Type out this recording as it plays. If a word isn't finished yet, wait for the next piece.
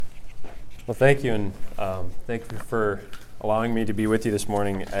Well, thank you, and thank you for allowing me to be with you this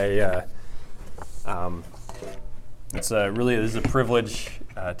morning. This is a privilege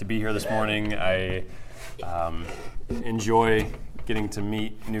to be here this morning. I enjoy getting to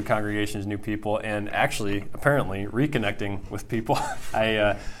meet new congregations, new people, and actually, apparently, reconnecting with people.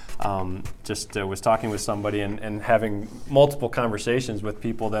 I was talking with somebody and having multiple conversations with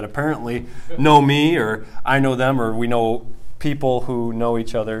people that apparently know me, or I know them, or we know people who know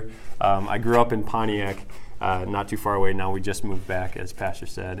each other. I grew up in Pontiac, not too far away. Now we just moved back, as Pastor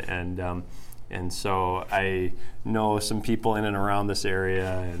said, and so I know some people in and around this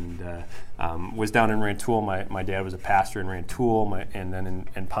area, and was down in Rantoul. My dad was a pastor in Rantoul, and then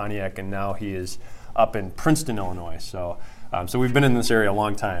in Pontiac, and now he is up in Princeton, Illinois. So we've been in this area a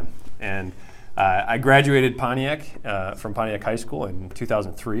long time, and I graduated from Pontiac High School in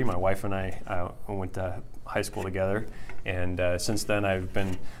 2003. My wife and I went to high school together, and since then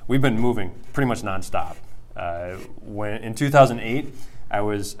we've been moving pretty much nonstop. In 2008, I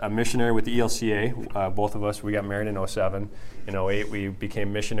was a missionary with the ELCA. Both of us, we got married in 2007. In 2008, we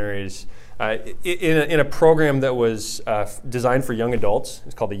became missionaries in a program that was designed for young adults.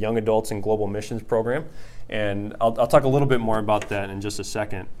 It's called the Young Adults in Global Missions Program. And I'll talk a little bit more about that in just a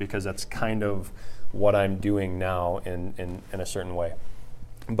second, because that's kind of what I'm doing now in a certain way.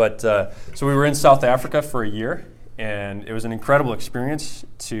 But so we were in South Africa for a year, and it was an incredible experience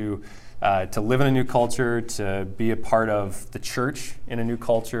to live in a new culture, to be a part of the church in a new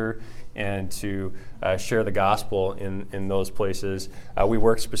culture, and to share the gospel in those places. We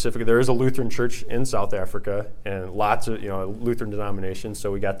worked specifically. There is a Lutheran church in South Africa, and lots of Lutheran denominations.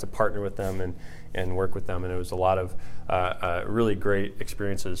 So we got to partner with them and work with them, and it was a lot of really great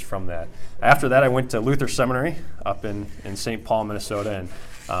experiences from that. After that, I went to Luther Seminary up in St. Paul, Minnesota, and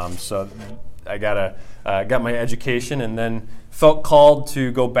so I got my education, and then felt called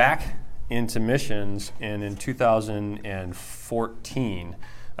to go back into missions. And in 2014,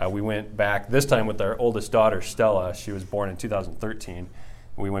 we went back, this time with our oldest daughter, Stella. She was born in 2013.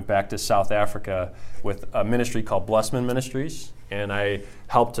 We went back to South Africa with a ministry called Blessman Ministries, and I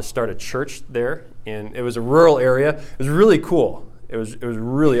helped to start a church there. And it was a rural area. It was really cool. It was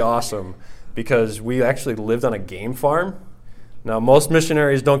really awesome, because we actually lived on a game farm. Now, most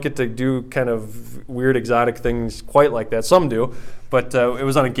missionaries don't get to do kind of weird, exotic things quite like that. Some do, but it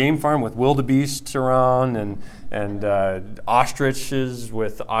was on a game farm with wildebeests around and ostriches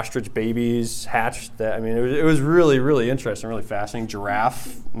with ostrich babies hatched. It was really, really interesting, really fascinating.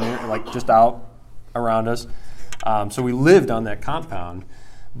 Giraffe, just out around us. So we lived on that compound.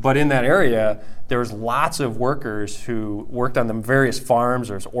 But in that area, there was lots of workers who worked on the various farms.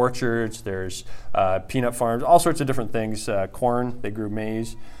 There's orchards, there's peanut farms, all sorts of different things, corn, they grew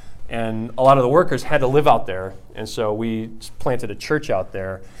maize. And a lot of the workers had to live out there. And so we planted a church out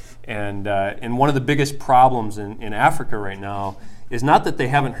there. And one of the biggest problems in Africa right now is not that they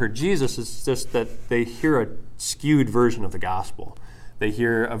haven't heard Jesus, it's just that they hear a skewed version of the gospel. They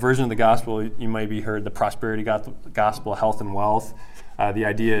hear a version of the gospel. You might be heard the prosperity gospel, health and wealth. The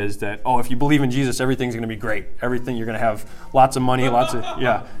idea is that, if you believe in Jesus, everything's going to be great. Everything, you're going to have lots of money,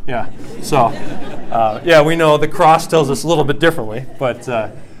 yeah. So, we know the cross tells us a little bit differently, but,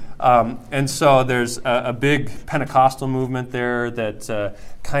 and so there's a big Pentecostal movement there that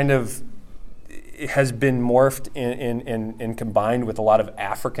kind of has been morphed and combined with a lot of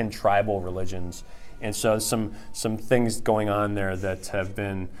African tribal religions. And so some things going on there that have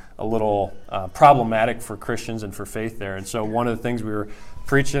been a little problematic for Christians and for faith there. And so one of the things we were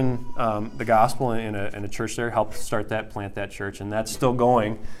preaching the gospel in a church there, helped start that, plant that church, and that's still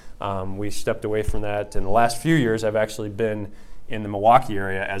going. We stepped away from that. In the last few years, I've actually been in the Milwaukee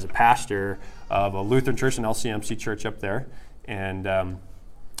area as a pastor of a Lutheran church, an LCMC church up there, and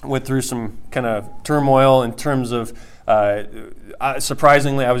went through some kind of turmoil in terms of,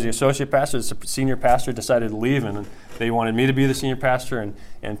 surprisingly, I was the associate pastor. The senior pastor decided to leave, and they wanted me to be the senior pastor,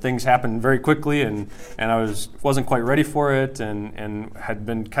 and things happened very quickly, and I wasn't quite ready for it, and had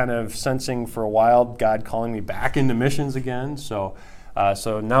been kind of sensing for a while God calling me back into missions again. So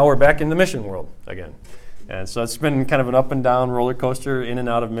now we're back in the mission world again. And so it's been kind of an up and down roller coaster, in and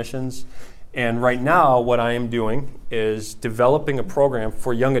out of missions. And right now, what I am doing is developing a program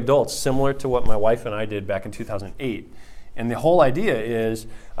for young adults similar to what my wife and I did back in 2008. And the whole idea is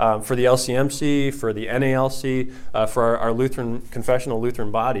for the LCMC, for the NALC, for our Lutheran, confessional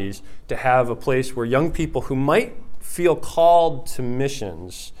Lutheran bodies, to have a place where young people who might feel called to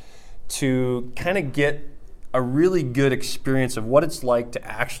missions to kind of get a really good experience of what it's like to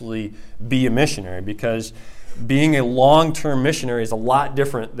actually be a missionary, because being a long-term missionary is a lot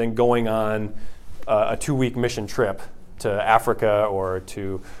different than going on a 2-week mission trip Africa or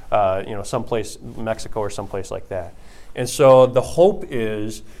to someplace, Mexico or someplace like that. And so the hope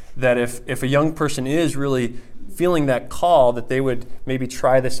is that if a young person is really feeling that call, that they would maybe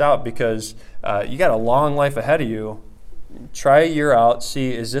try this out, because you got a long life ahead of you. Try a year out,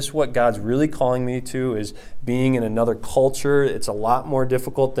 see, is this what God's really calling me to? Is being in another culture, it's a lot more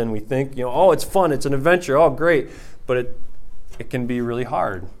difficult than we think. It's fun, it's an adventure, great. But it can be really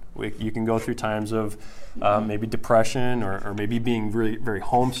hard. You can go through times of maybe depression or maybe being really very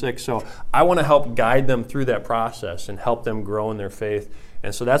homesick. So I want to help guide them through that process and help them grow in their faith.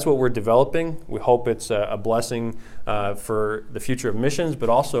 And so that's what we're developing. We hope it's a blessing for the future of missions, but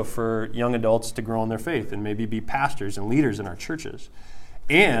also for young adults to grow in their faith and maybe be pastors and leaders in our churches.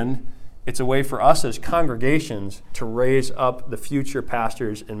 And it's a way for us as congregations to raise up the future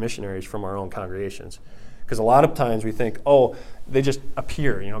pastors and missionaries from our own congregations. Because a lot of times we think, they just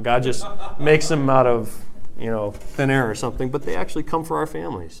appear. God just makes them out of, thin air or something, but they actually come from our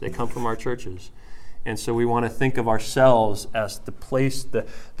families. They come from our churches. And so we want to think of ourselves as the place, the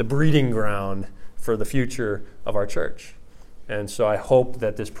breeding ground for the future of our church. And so I hope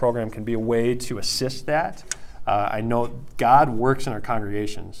that this program can be a way to assist that. I know God works in our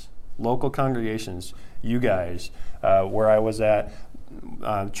congregations, local congregations, you guys, where I was at,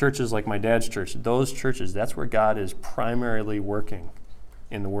 churches like my dad's church, those churches, that's where God is primarily working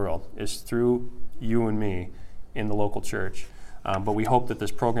in the world, is through you and me in the local church. But we hope that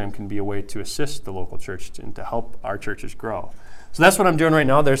this program can be a way to assist the local church and to help our churches grow. So that's what I'm doing right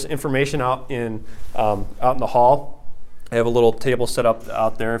now. There's information out in the hall. I have a little table set up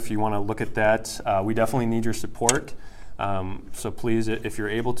out there if you want to look at that. We definitely need your support. So please, if you're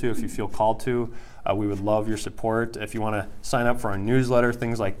able to, if you feel called to, we would love your support. If you want to sign up for our newsletter,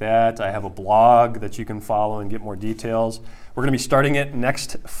 things like that, I have a blog that you can follow and get more details. We're going to be starting it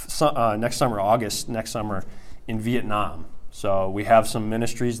next summer, August next summer, in Vietnam. So we have some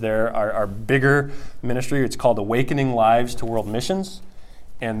ministries there. Our bigger ministry, it's called Awakening Lives to World Missions.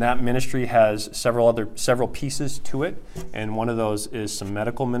 And that ministry has several pieces to it. And one of those is some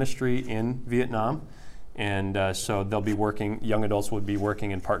medical ministry in Vietnam. And so they'll be young adults would be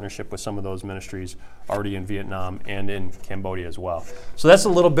working in partnership with some of those ministries already in Vietnam and in Cambodia as well. So that's a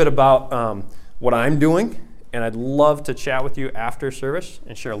little bit about what I'm doing. And I'd love to chat with you after service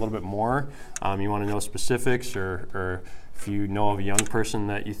and share a little bit more. You want to know specifics, or if you know of a young person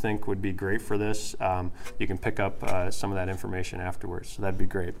that you think would be great for this, you can pick up some of that information afterwards. So that'd be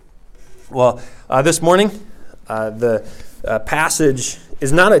great. Well, this morning, the passage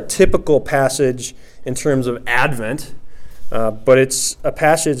is not a typical passage in terms of Advent, but it's a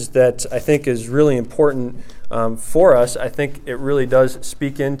passage that I think is really important for us. I think it really does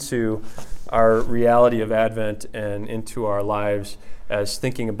speak into our reality of Advent and into our lives as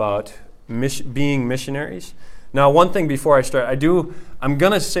thinking about being missionaries. Now, one thing before I start, I'm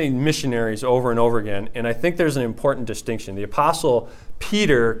going to say missionaries over and over again, and I think there's an important distinction. The Apostle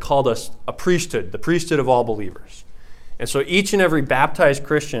Peter called us a priesthood, the priesthood of all believers. And so each and every baptized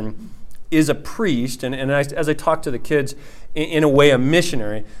Christian is a priest, and as I talk to the kids, in a way a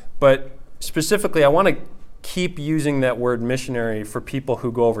missionary, but specifically I want to keep using that word missionary for people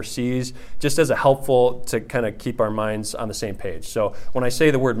who go overseas, just as a helpful to kind of keep our minds on the same page. So when I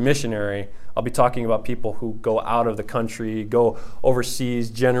say the word missionary, I'll be talking about people who go out of the country, go overseas,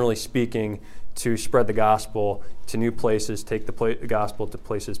 generally speaking, to spread the gospel to new places, take the gospel to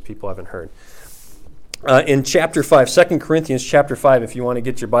places people haven't heard. In chapter 5, 2 Corinthians chapter 5, if you want to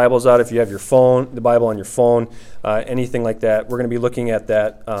get your Bibles out, if you have the Bible on your phone, anything like that, we're going to be looking at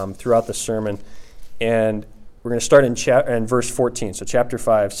that throughout the sermon. And we're going to start in verse 14. So chapter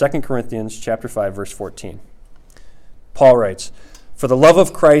 5, 2 Corinthians chapter 5, verse 14. Paul writes, "For the love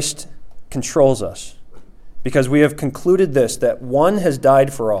of Christ controls us, because we have concluded this, that one has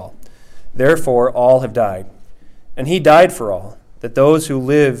died for all. Therefore all have died. And he died for all, that those who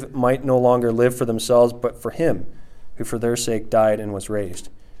live might no longer live for themselves, but for him, who for their sake died and was raised.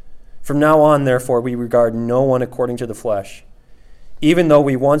 From now on, therefore, we regard no one according to the flesh. Even though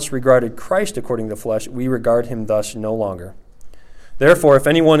we once regarded Christ according to the flesh, we regard him thus no longer. Therefore, if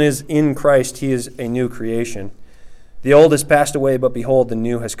anyone is in Christ, he is a new creation. The old has passed away, but behold, the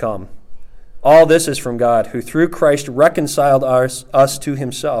new has come. All this is from God, who through Christ reconciled us to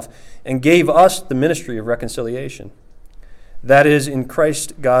himself and gave us the ministry of reconciliation. That is, in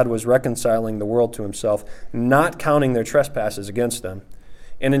Christ God was reconciling the world to himself, not counting their trespasses against them,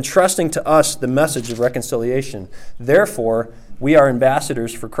 and entrusting to us the message of reconciliation. Therefore, we are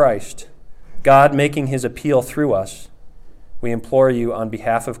ambassadors for Christ, God making his appeal through us. We implore you on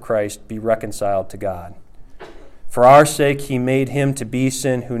behalf of Christ, be reconciled to God. For our sake he made him to be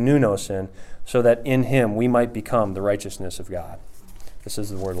sin who knew no sin, so that in him we might become the righteousness of God. This is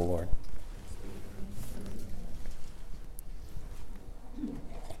the word of the Lord.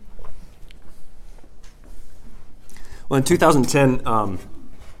 Well, in 2010,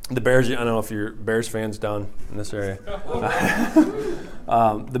 the Bears, I don't know if you're Bears fans down in this area.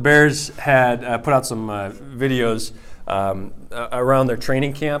 The Bears had put out some videos around their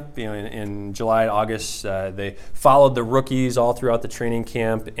training camp. In July, August, they followed the rookies all throughout the training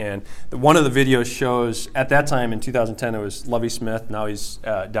camp. And one of the videos shows, at that time in 2010, it was Lovie Smith. Now he's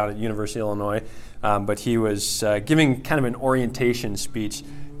down at University of Illinois. But he was giving kind of an orientation speech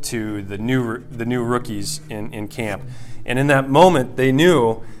to the new rookies in camp. And in that moment, they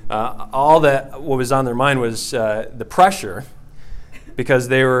knew what was on their mind was the pressure, because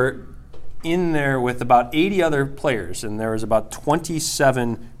they were in there with about 80 other players, and there was about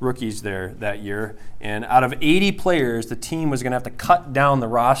 27 rookies there that year. And out of 80 players, the team was going to have to cut down the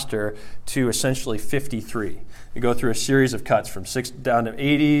roster to essentially 53. You go through a series of cuts from 6 down to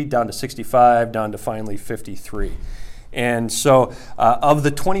 80, down to 65, down to finally 53. And so of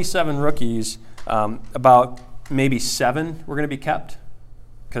the 27 rookies, about maybe 7 were going to be kept,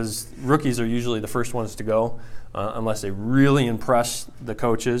 because rookies are usually the first ones to go unless they really impress the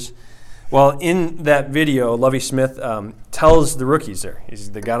coaches. Well, in that video, Lovie Smith tells the rookies there,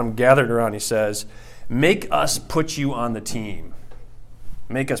 they got them gathered around, he says, "Make us put you on the team.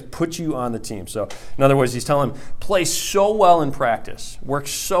 Make us put you on the team." So, in other words, he's telling them, play so well in practice, work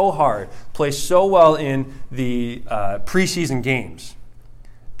so hard, play so well in the preseason games,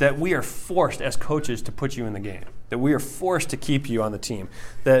 that we are forced as coaches to put you in the game, that we are forced to keep you on the team,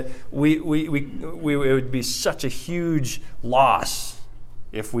 that it would be such a huge loss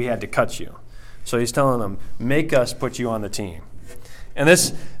if we had to cut you. So he's telling them, make us put you on the team. And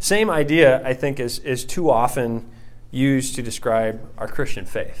this same idea, I think, is too often used to describe our Christian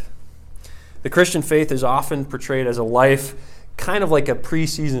faith. The Christian faith is often portrayed as a life kind of like a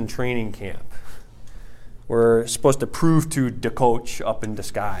preseason training camp. We're supposed to prove to the coach up in the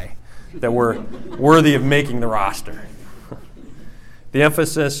sky that we're worthy of making the roster. The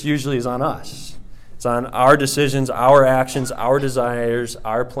emphasis usually is on us. It's on our decisions, our actions, our desires,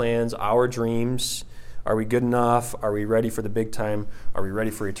 our plans, our dreams. Are we good enough? Are we ready for the big time? Are we ready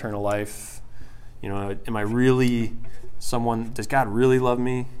for eternal life? Am I really someone, does God really love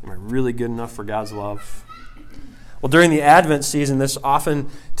me? Am I really good enough for God's love? Well, during the Advent season, this often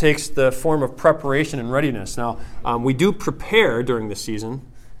takes the form of preparation and readiness. Now, we do prepare during the season,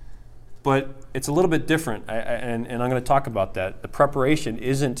 but it's a little bit different, and I'm going to talk about that. The preparation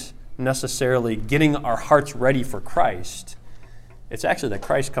isn't necessarily getting our hearts ready for Christ. It's actually that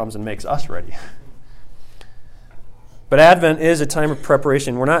Christ comes and makes us ready. But Advent is a time of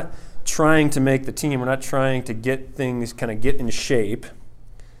preparation. We're not trying to make the team. We're not trying to get things kind of get in shape.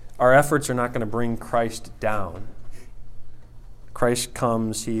 Our efforts are not going to bring Christ down. Christ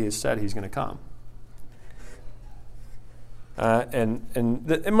comes, he has said he's going to come.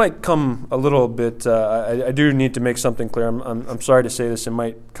 It might come a little bit, I do need to make something clear. I'm sorry to say this, it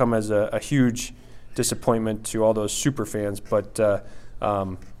might come as a huge disappointment to all those super fans, but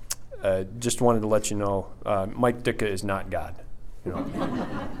just wanted to let you know, Mike Ditka is not God.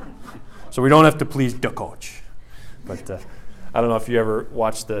 So we don't have to please the coach. But I don't know if you ever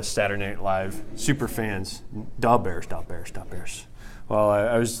watched the Saturday Night Live super fans, da Bears. Well,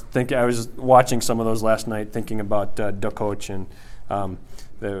 I was watching some of those last night, thinking about the coach, and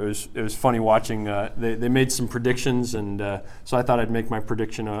it was funny watching. They made some predictions, and so I thought I'd make my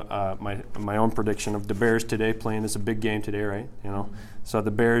prediction, my own prediction of the Bears today playing. It's a big game today, right? So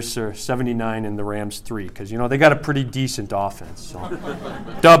the Bears are 79 and the Rams 3, because they got a pretty decent offense. So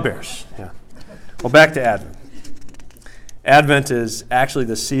the Bears, yeah. Well, back to Advent. Advent is actually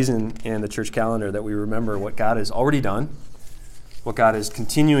the season in the church calendar that we remember what God has already done. What God is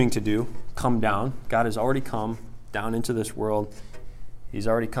continuing to do, come down. God has already come down into this world. He's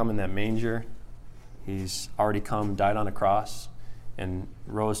already come in that manger. He's already come, died on a cross, and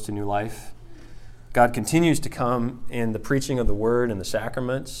rose to new life. God continues to come in the preaching of the Word and the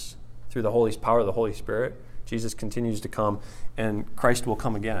sacraments through the power of the Holy Spirit. Jesus continues to come, and Christ will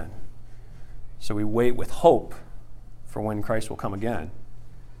come again. So we wait with hope for when Christ will come again.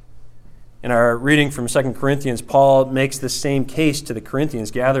 In our reading from 2 Corinthians, Paul makes the same case to the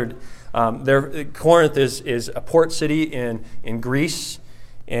Corinthians gathered. Corinth is a port city in Greece,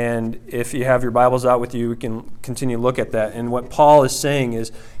 and if you have your Bibles out with you, we can continue to look at that. And what Paul is saying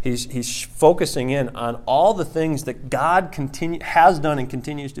is he's focusing in on all the things that God has done and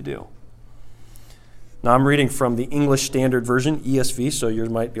continues to do. Now, I'm reading from the English Standard Version, ESV, so yours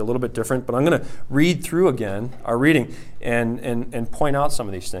might be a little bit different, but I'm going to read through again our reading and point out some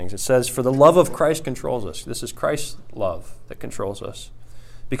of these things. It says, "For the love of Christ controls us." This is Christ's love that controls us.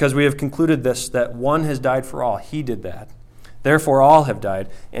 "Because we have concluded this, that one has died for all." He did that. "Therefore all have died,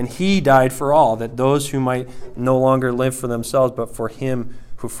 and he died for all, that those who might no longer live for themselves, but for him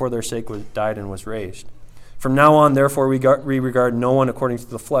who for their sake died and was raised. From now on, therefore, we regard no one according to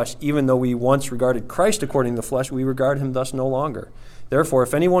the flesh. Even though we once regarded Christ according to the flesh, we regard him thus no longer. Therefore,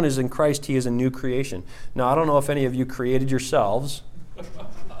 if anyone is in Christ, he is a new creation." Now, I don't know if any of you created yourselves,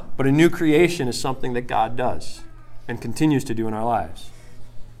 but a new creation is something that God does and continues to do in our lives.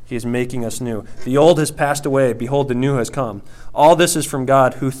 He is making us new. "The old has passed away. Behold, the new has come. All this is from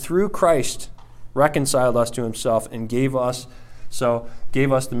God, who through Christ reconciled us to himself and gave us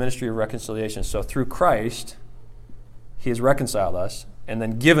the ministry of reconciliation." So through Christ, he has reconciled us and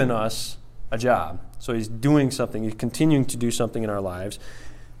then given us a job. So he's doing something. He's continuing to do something in our lives.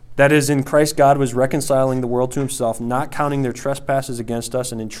 "That is, in Christ God was reconciling the world to himself, not counting their trespasses against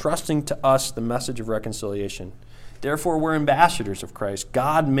us, and entrusting to us the message of reconciliation. Therefore we're ambassadors of Christ,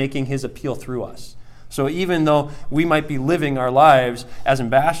 God making his appeal through us." So even though we might be living our lives as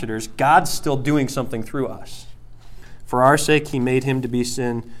ambassadors, God's still doing something through us. "For our sake he made him to be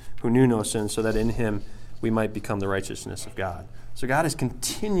sin who knew no sin, so that in him we might become the righteousness of God." So God is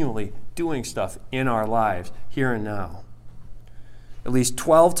continually doing stuff in our lives, here and now. At least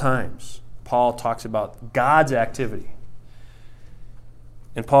 12 times, Paul talks about God's activity.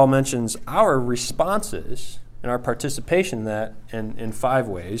 And Paul mentions our responses and our participation in that in 5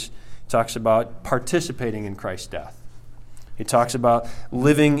 ways. He talks about participating in Christ's death. He talks about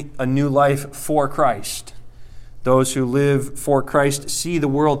living a new life for Christ. Those who live for Christ see the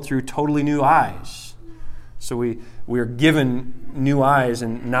world through totally new eyes. So we are given new eyes,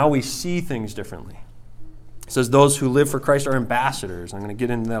 and now we see things differently. It says those who live for Christ are ambassadors. I'm going to get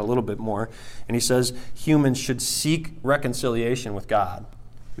into that a little bit more. And he says humans should seek reconciliation with God.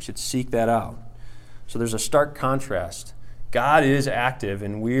 We should seek that out. So there's a stark contrast. God is active,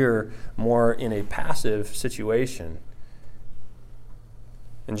 and we're more in a passive situation.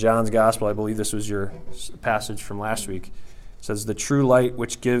 In John's Gospel, I believe this was your passage from last week, it says, "The true light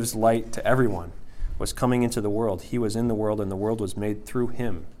which gives light to everyone was coming into the world. He was in the world, and the world was made through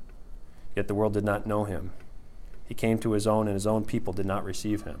him. Yet the world did not know him. He came to his own, and his own people did not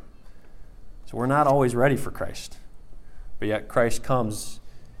receive him." So we're not always ready for Christ. But yet Christ comes,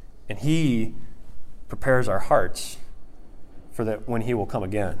 and he prepares our hearts for that when he will come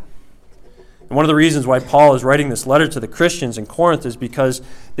again. And one of the reasons why Paul is writing this letter to the Christians in Corinth is because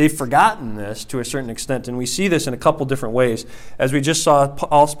they've forgotten this to a certain extent. And we see this in a couple different ways. As we just saw,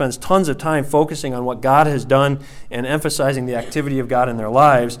 Paul spends tons of time focusing on what God has done and emphasizing the activity of God in their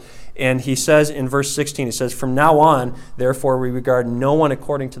lives. And he says in verse 16, he says, "From now on, therefore, we regard no one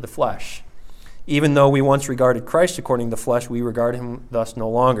according to the flesh. Even though we once regarded Christ according to the flesh, we regard him thus no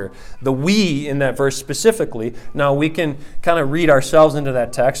longer." The "we" in that verse specifically, now we can kind of read ourselves into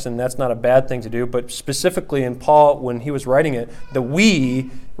that text, and that's not a bad thing to do, but specifically in Paul, when he was writing it, the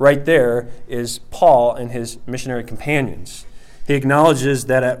 "we" right there is Paul and his missionary companions. He acknowledges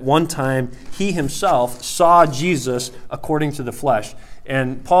that at one time he himself saw Jesus according to the flesh.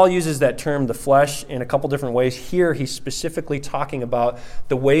 And Paul uses that term, the flesh, in a couple different ways. Here he's specifically talking about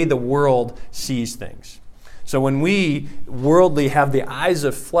the way the world sees things. So when we worldly have the eyes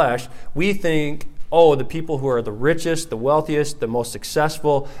of flesh, we think, oh, the people who are the richest, the wealthiest, the most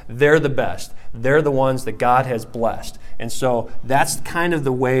successful, they're the best. They're the ones that God has blessed. And so that's kind of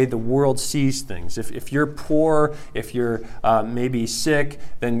the way the world sees things. If you're poor, if you're maybe sick,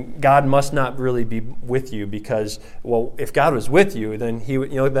 then God must not really be with you because, well, if God was with you, then he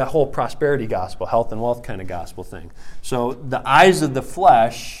would, that whole prosperity gospel, health and wealth kind of gospel thing. So the eyes of the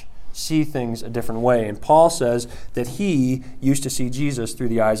flesh see things a different way. And Paul says that he used to see Jesus through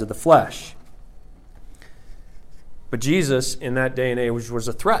the eyes of the flesh. But Jesus in that day and age was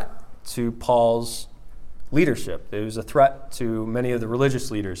a threat to Paul's leadership. It was a threat to many of the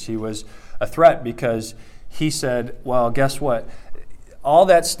religious leaders. He was a threat because he said, well, guess what? All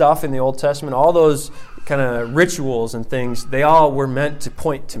that stuff in the Old Testament, all those kind of rituals and things, they all were meant to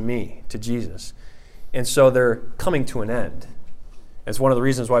point to me, to Jesus. And so they're coming to an end. It's one of the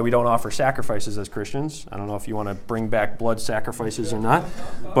reasons why we don't offer sacrifices as Christians. I don't know if you want to bring back blood sacrifices or not,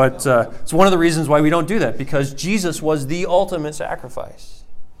 but it's one of the reasons why we don't do that, because Jesus was the ultimate sacrifice.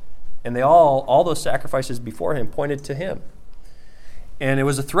 And they all those sacrifices before him pointed to him. And it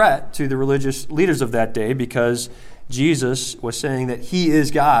was a threat to the religious leaders of that day because Jesus was saying that he is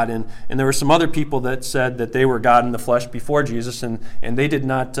God, and there were some other people that said that they were God in the flesh before Jesus, and they did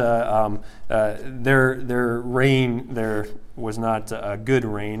not, their reign there was not a good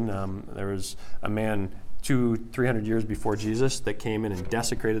reign. There was a man 200-300 years before Jesus that came in and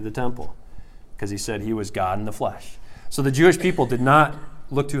desecrated the temple because he said he was God in the flesh. So the Jewish people did not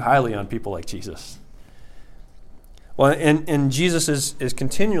look too highly on people like Jesus. Well, and Jesus is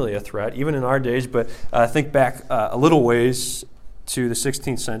continually a threat, even in our days, but think back a little ways to the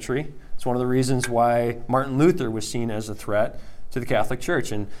 16th century. It's one of the reasons why Martin Luther was seen as a threat to the Catholic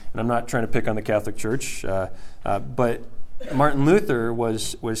Church. And I'm not trying to pick on the Catholic Church, but Martin Luther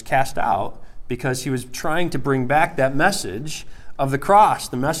was cast out because he was trying to bring back that message of the cross,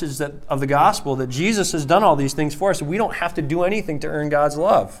 the message of the gospel, that Jesus has done all these things for us. We don't have to do anything to earn God's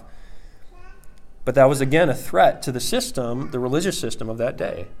love. But that was, again, a threat to the system, the religious system of that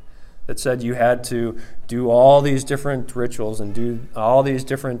day, that said you had to do all these different rituals and do all these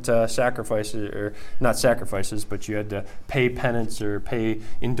different sacrifices, or not sacrifices, but you had to pay penance or pay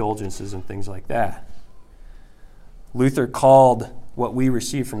indulgences and things like that. Luther called what we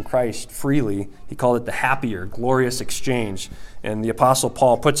receive from Christ freely, he called it the happier, glorious exchange. And the Apostle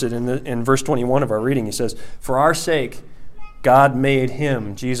Paul puts it in verse 21 of our reading. He says, "For our sake, God made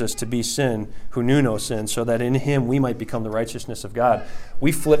him, Jesus, to be sin who knew no sin, so that in him we might become the righteousness of God."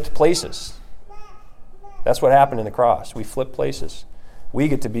 We flipped places. That's what happened in the cross. We flipped places. We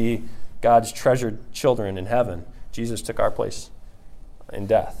get to be God's treasured children in heaven. Jesus took our place in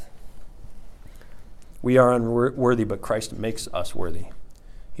death. We are unworthy, but Christ makes us worthy.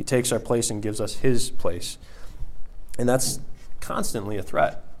 He takes our place and gives us his place. And that's constantly a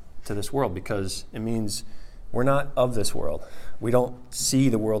threat to this world, because it means we're not of this world. We don't see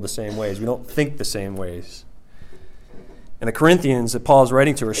the world the same ways. We don't think the same ways. And the Corinthians that Paul is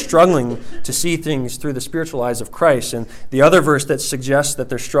writing to are struggling to see things through the spiritual eyes of Christ. And the other verse that suggests that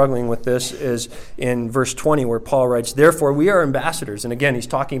they're struggling with this is in verse 20, where Paul writes, "Therefore we are ambassadors." And again, he's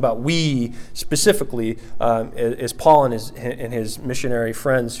talking about we specifically, as Paul and his missionary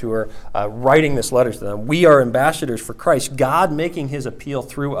friends who are writing this letter to them. We are ambassadors for Christ, God making his appeal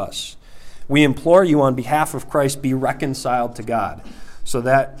through us. "We implore you on behalf of Christ, be reconciled to God." So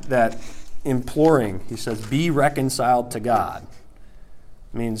that imploring, he says, be reconciled to God,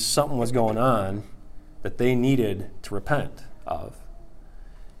 means something was going on that they needed to repent of.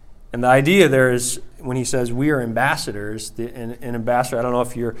 And the idea there is, when he says we are ambassadors, an ambassador, I don't know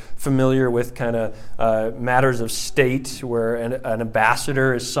if you're familiar with kind of matters of state, where an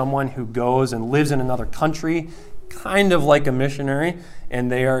ambassador is someone who goes and lives in another country, kind of like a missionary,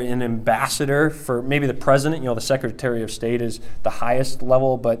 and they are an ambassador for maybe the president. The Secretary of State is the highest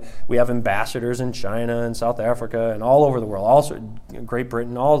level, but we have ambassadors in China and South Africa and all over the world, also Great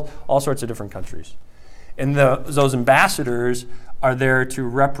Britain, all sorts of different countries. And those ambassadors are there to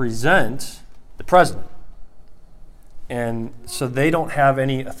represent the president. And so they don't have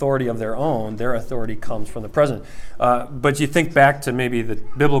any authority of their own. Their authority comes from the president. But you think back to maybe the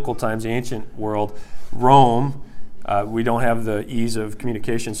biblical times, the ancient world, Rome. We don't have the ease of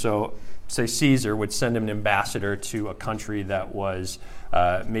communication, so say Caesar would send an ambassador to a country that was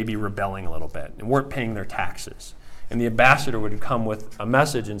maybe rebelling a little bit and weren't paying their taxes. And the ambassador would come with a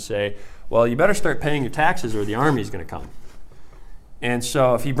message and say, well, you better start paying your taxes or the army is going to come. And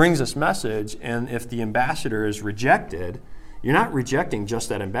so if he brings this message, and if the ambassador is rejected, you're not rejecting just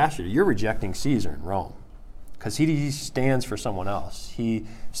that ambassador, you're rejecting Caesar in Rome, because he stands for someone else. He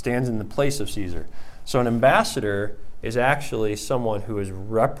stands in the place of Caesar. So an ambassador is actually someone who is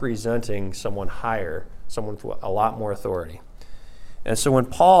representing someone higher, someone with a lot more authority. And so when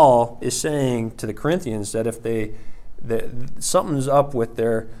Paul is saying to the Corinthians that something's up with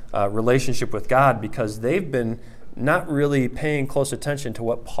their relationship with God, because they've been not really paying close attention to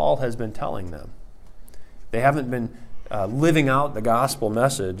what Paul has been telling them. They haven't been living out the gospel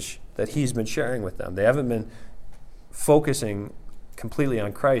message that he's been sharing with them. They haven't been focusing completely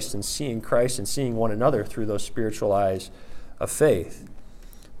on Christ and seeing one another through those spiritual eyes of faith.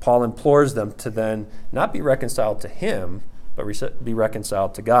 Paul implores them to then not be reconciled to him, but be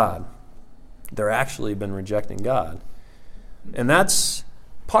reconciled to God. They're actually been rejecting God. And that's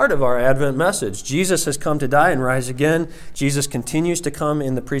part of our Advent message. Jesus has come to die and rise again. Jesus continues to come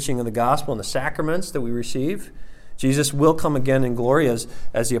in the preaching of the gospel and the sacraments that we receive. Jesus will come again in glory, as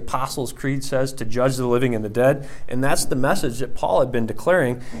the Apostles' Creed says, to judge the living and the dead. And that's the message that Paul had been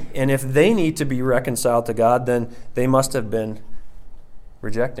declaring. And if they need to be reconciled to God, then they must have been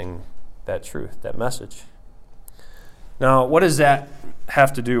rejecting that truth, that message. Now, what does that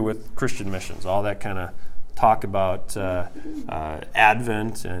have to do with Christian missions? All that kind of talk about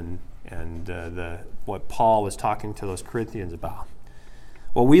Advent and the what Paul was talking to those Corinthians about?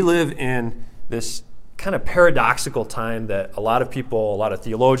 Well, we live in this kind of paradoxical time that a lot of people, a lot of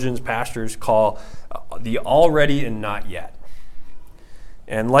theologians, pastors call the already and not yet.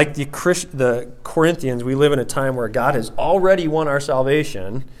 And like the Corinthians, we live in a time where God has already won our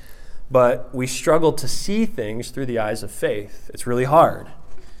salvation, but we struggle to see things through the eyes of faith. It's really hard.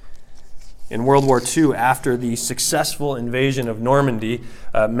 In World War II, after the successful invasion of Normandy,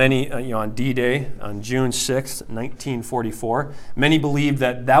 on D-Day, on June 6, 1944, many believed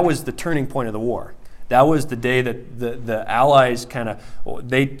that was the turning point of the war. That was the day that the Allies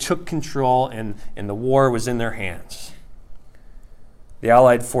they took control and the war was in their hands. The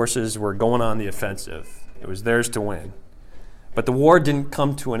Allied forces were going on the offensive. It was theirs to win. But the war didn't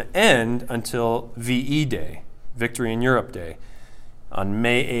come to an end until VE Day, Victory in Europe Day, on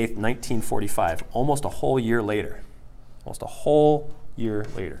May 8th, 1945, almost a whole year later.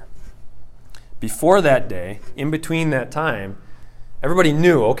 Before that day, in between that time, everybody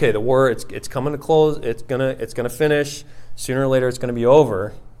knew, okay, the war, it's coming to close, it's gonna finish, sooner or later it's gonna be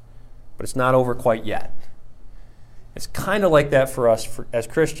over, but it's not over quite yet. It's kind of like that for us as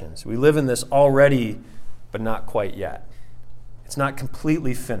Christians. We live in this already, but not quite yet. It's not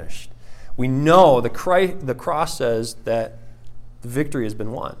completely finished. We know the cross says that the victory has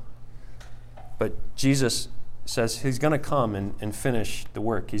been won. But Jesus says he's going to come and finish the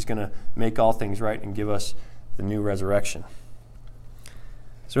work. He's going to make all things right and give us the new resurrection.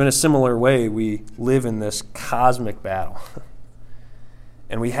 So in a similar way, we live in this cosmic battle.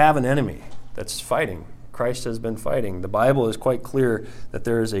 And we have an enemy that's fighting. Christ has been fighting. The Bible is quite clear that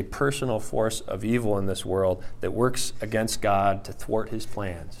there is a personal force of evil in this world that works against God to thwart his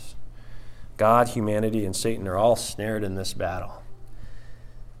plans. God, humanity, and Satan are all snared in this battle.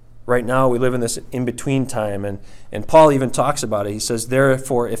 Right now, we live in this in-between time, and Paul even talks about it. He says,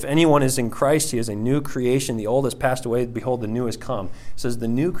 therefore, if anyone is in Christ, he is a new creation. The old has passed away. Behold, the new has come. He says the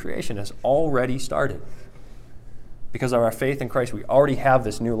new creation has already started. Because of our faith in Christ, we already have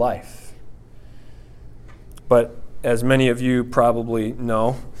this new life. But as many of you probably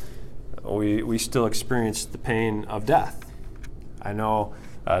know, we still experience the pain of death. I know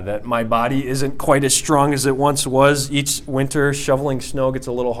that my body isn't quite as strong as it once was. Each winter, shoveling snow gets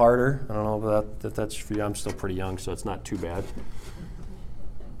a little harder. I don't know if that's for you. I'm still pretty young, so it's not too bad.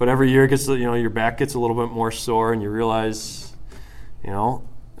 But every year, your back gets a little bit more sore, and you realize, the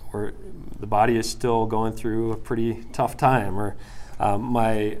body is still going through a pretty tough time. Or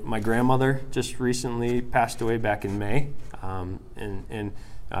my grandmother just recently passed away back in May, and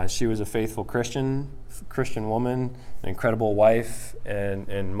she was a faithful Christian woman, an incredible wife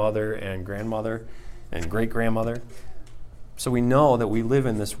and mother and grandmother and great-grandmother. So we know that we live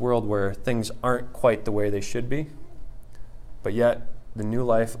in this world where things aren't quite the way they should be, but yet the new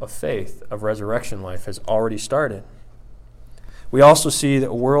life of faith, of resurrection life, has already started. We also see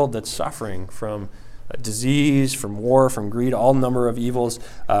a world that's suffering from disease, from war, from greed, all number of evils.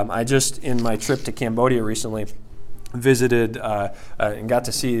 I just, in my trip to Cambodia recently, visited and got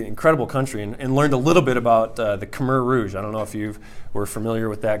to see an incredible country and learned a little bit about the Khmer Rouge. I don't know if you were familiar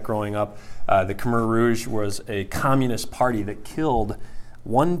with that growing up. The Khmer Rouge was a communist party that killed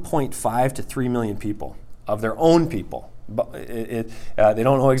 1.5 to 3 million people, of their own people. They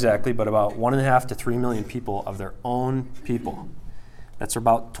don't know exactly, but about 1.5 to 3 million people of their own people. That's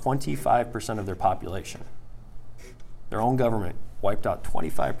about 25% of their population. Their own government wiped out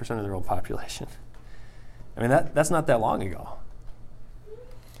 25% of their own population. I mean, that's not that long ago.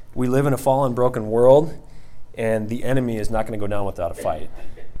 We live in a fallen, broken world, and the enemy is not going to go down without a fight.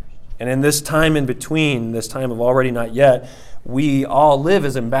 And in this time in between, this time of already not yet, we all live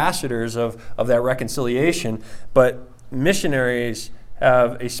as ambassadors of that reconciliation, but missionaries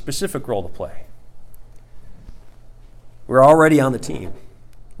have a specific role to play. We're already on the team.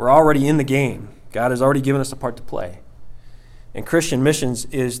 We're already in the game. God has already given us a part to play. And Christian missions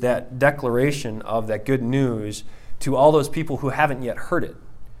is that declaration of that good news to all those people who haven't yet heard it.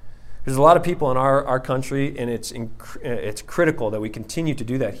 There's a lot of people in our country, and it's critical that we continue to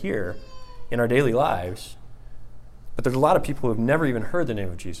do that here in our daily lives. But there's a lot of people who have never even heard the name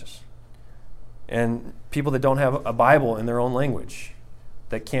of Jesus. And people that don't have a Bible in their own language,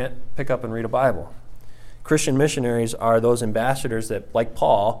 that can't pick up and read a Bible. Christian missionaries are those ambassadors that, like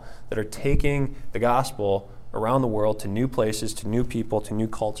Paul, that are taking the gospel around the world to new places, to new people, to new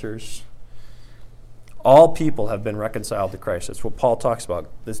cultures. All people have been reconciled to Christ. That's what Paul talks about.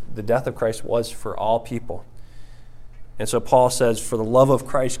 The death of Christ was for all people. And so Paul says, for the love of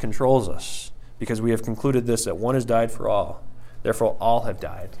Christ controls us, because we have concluded this, that one has died for all. Therefore, all have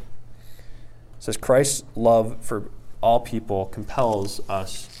died. It says Christ's love for all people compels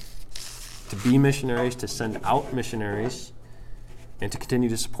us to be missionaries, to send out missionaries, and to continue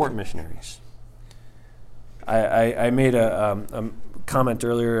to support missionaries. I made a comment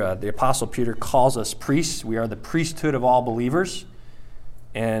earlier. The Apostle Peter calls us priests. We are the priesthood of all believers.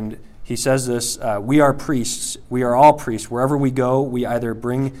 And he says this, we are priests. We are all priests. Wherever we go, we either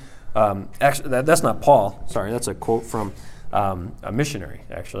bring... that's not Paul. Sorry, that's a quote from a missionary,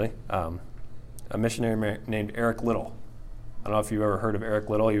 actually. A missionary named Eric Liddell. I don't know if you've ever heard of Eric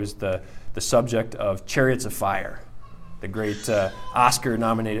Liddell. He was the subject of Chariots of Fire, the great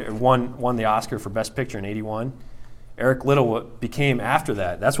Oscar-nominated, won the Oscar for Best Picture in '81. Eric Liddell became, after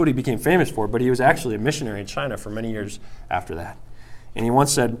that, that's what he became famous for, but he was actually a missionary in China for many years after that. And he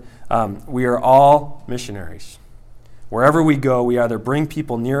once said, we are all missionaries. Wherever we go, we either bring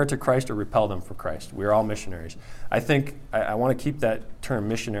people nearer to Christ or repel them from Christ. We are all missionaries. I think I want to keep that term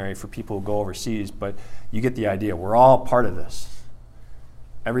missionary for people who go overseas, but you get the idea. We're all part of this.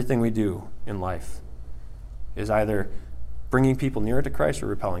 Everything we do in life is either bringing people nearer to Christ or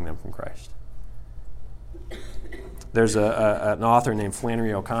repelling them from Christ. There's an author named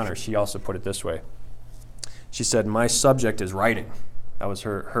Flannery O'Connor. She also put it this way. She said, my subject is writing. That was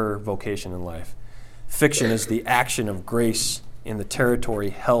her vocation in life. Fiction is the action of grace in the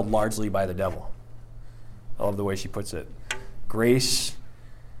territory held largely by the devil. I love the way she puts it. Grace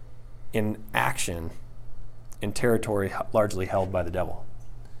in action in territory largely held by the devil.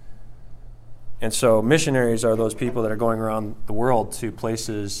 And so missionaries are those people that are going around the world to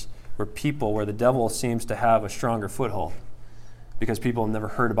places where the devil seems to have a stronger foothold because people have never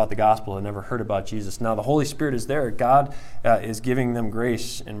heard about the gospel and never heard about Jesus. Now the Holy Spirit is there. God is giving them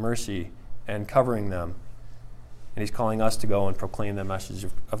grace and mercy and covering them. And he's calling us to go and proclaim the message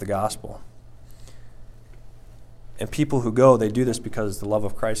of the gospel. And people who go, they do this because the love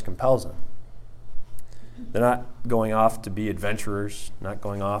of Christ compels them. They're not going off to be adventurers, not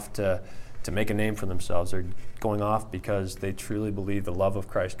going off to make a name for themselves. They're going off because they truly believe the love of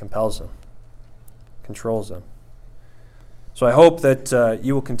Christ compels them, controls them. So I hope that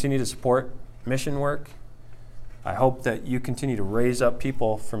you will continue to support mission work. I hope that you continue to raise up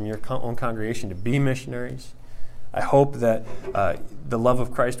people from your own congregation to be missionaries. I hope that the love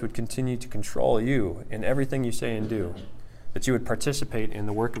of Christ would continue to control you in everything you say and do, that you would participate in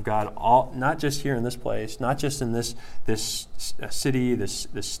the work of God, not just here in this place, not just in this city, this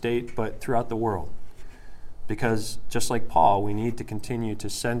state, but throughout the world. Because just like Paul, we need to continue to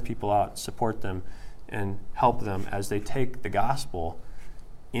send people out, support them, and help them as they take the gospel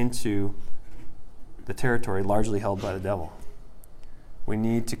into the territory largely held by the devil. We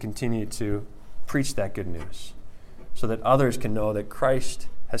need to continue to preach that good news so that others can know that Christ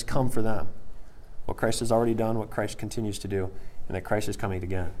has come for them. What Christ has already done, what Christ continues to do, and that Christ is coming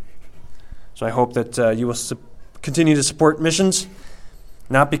again. So I hope that you will continue to support missions,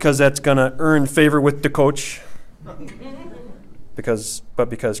 not because that's going to earn favor with the coach, but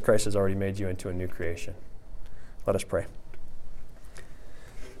because Christ has already made you into a new creation. Let us pray.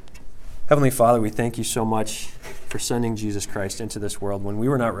 Heavenly Father, we thank you so much for sending Jesus Christ into this world when we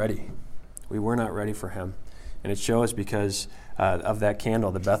were not ready. We were not ready for him. And it shows because of that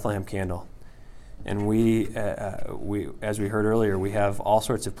candle, the Bethlehem candle. And we, as we heard earlier, we have all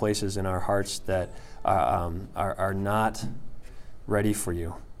sorts of places in our hearts that are not ready for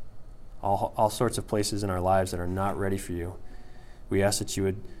you. All sorts of places in our lives that are not ready for you. We ask that you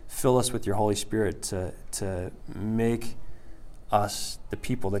would fill us with your Holy Spirit to make us the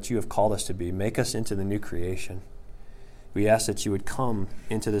people that you have called us to be. Make us into the new creation. We ask that you would come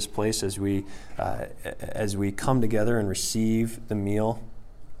into this place as we come together and receive the meal.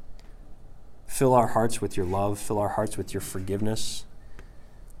 Fill our hearts with your love. Fill our hearts with your forgiveness.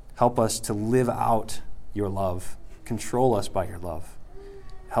 Help us to live out your love. Control us by your love.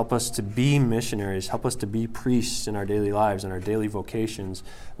 Help us to be missionaries. Help us to be priests in our daily lives and our daily vocations,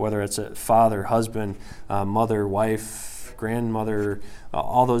 whether it's a father, husband, mother, wife, grandmother,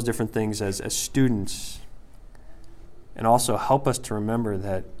 all those different things as students. And also help us to remember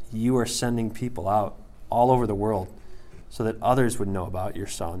that you are sending people out all over the world so that others would know about your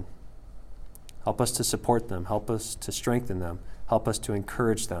Son. Help us to support them. Help us to strengthen them. Help us to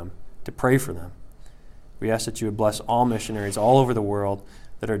encourage them, to pray for them. We ask that you would bless all missionaries all over the world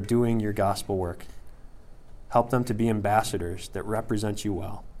that are doing your gospel work. Help them to be ambassadors that represent you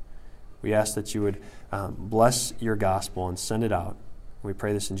well. We ask that you would bless your gospel and send it out. We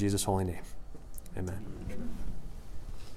pray this in Jesus' holy name. Amen.